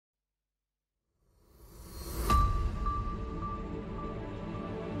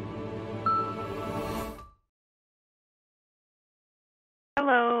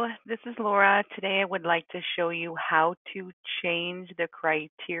Hello, this is Laura. Today I would like to show you how to change the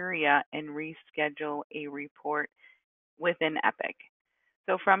criteria and reschedule a report within Epic.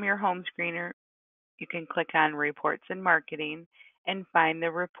 So from your home screener, you can click on Reports and Marketing and find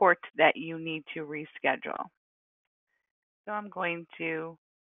the report that you need to reschedule. So I'm going to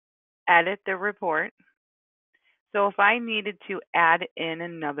edit the report. So if I needed to add in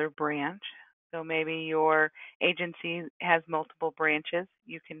another branch, so maybe your agency has multiple branches,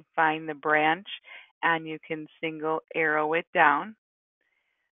 you can find the branch and you can single arrow it down.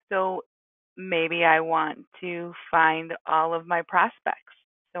 So maybe I want to find all of my prospects.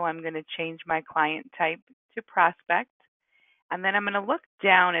 So I'm going to change my client type to prospect. And then I'm going to look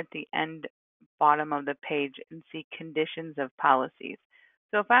down at the end bottom of the page and see conditions of policies.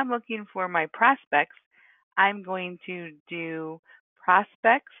 So if I'm looking for my prospects, I'm going to do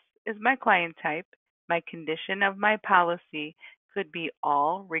prospects is my client type. My condition of my policy could be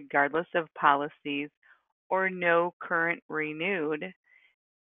all, regardless of policies, or no current renewed,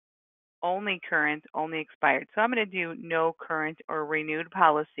 only current, only expired. So I'm going to do no current or renewed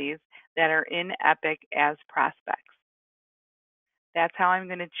policies that are in Epic as prospects. That's how I'm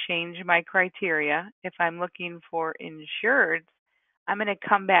going to change my criteria. If I'm looking for insureds, I'm going to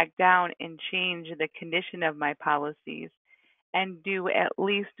come back down and change the condition of my policies and do at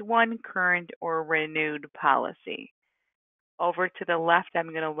least one current or renewed policy. Over to the left, I'm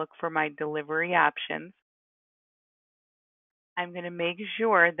going to look for my delivery options. I'm going to make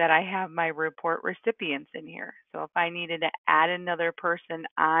sure that I have my report recipients in here. So if I needed to add another person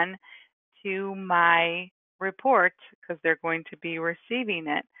on to my report because they're going to be receiving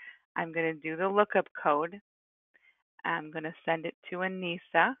it, I'm going to do the lookup code. I'm going to send it to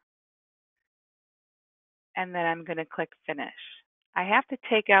Anissa, and then I'm going to click Finish. I have to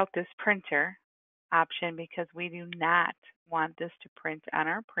take out this printer option because we do not want this to print on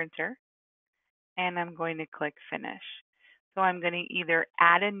our printer, and I'm going to click Finish. So I'm going to either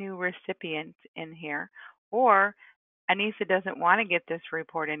add a new recipient in here, or Anissa doesn't want to get this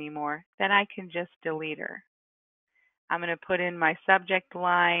report anymore, then I can just delete her. I'm going to put in my subject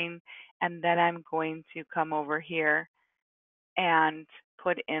line, and then I'm going to come over here and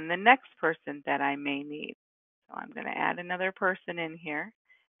put in the next person that I may need. So I'm going to add another person in here.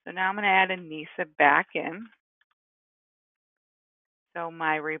 So now I'm going to add Anissa back in. So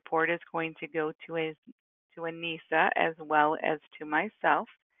my report is going to go to Anissa as well as to myself,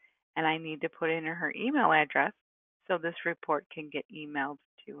 and I need to put in her email address so this report can get emailed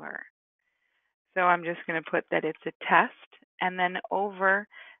to her. So I'm just going to put that it's a test, and then over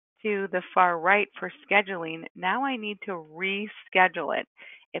to the far right for scheduling, now I need to reschedule it.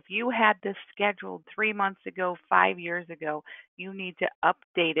 If you had this scheduled 3 months ago, 5 years ago, you need to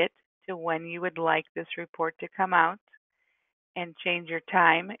update it to when you would like this report to come out and change your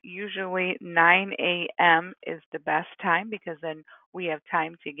time. Usually 9 a.m. is the best time because then we have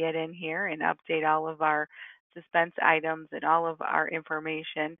time to get in here and update all of our suspense items and all of our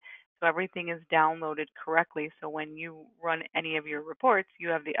information so everything is downloaded correctly. So when you run any of your reports, you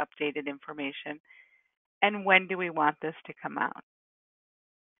have the updated information. And when do we want this to come out?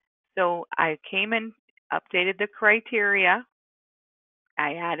 So I came in, updated the criteria.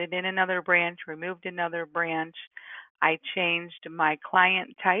 I added in another branch, removed another branch. I changed my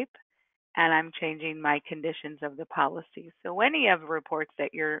client type, and I'm changing my conditions of the policy. So any of the reports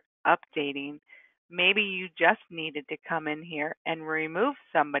that you're updating, maybe you just needed to come in here and remove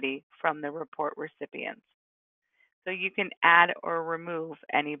somebody from the report recipients. So you can add or remove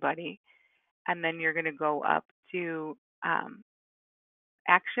anybody, and then you're going to go up to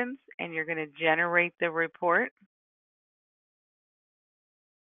actions, and you're going to generate the report.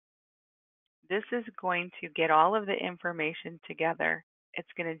 This is going to get all of the information together.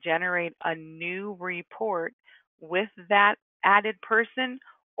 It's going to generate a new report with that added person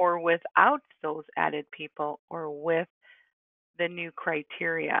or without those added people or with the new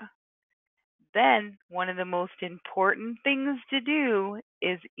criteria. Then, one of the most important things to do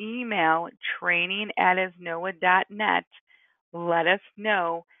is email training@asnoa.net. Let us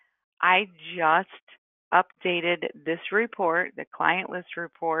know I just updated this report, the client list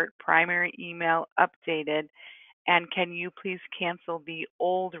report, primary email updated, and can you please cancel the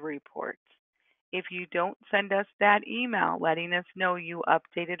old reports? If you don't send us that email letting us know you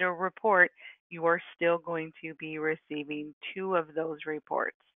updated a report, you are still going to be receiving 2 of those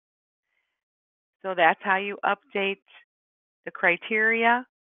reports. So that's how you update the criteria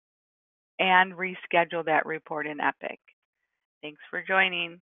and reschedule that report in Epic. Thanks for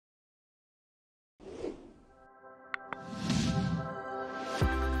joining.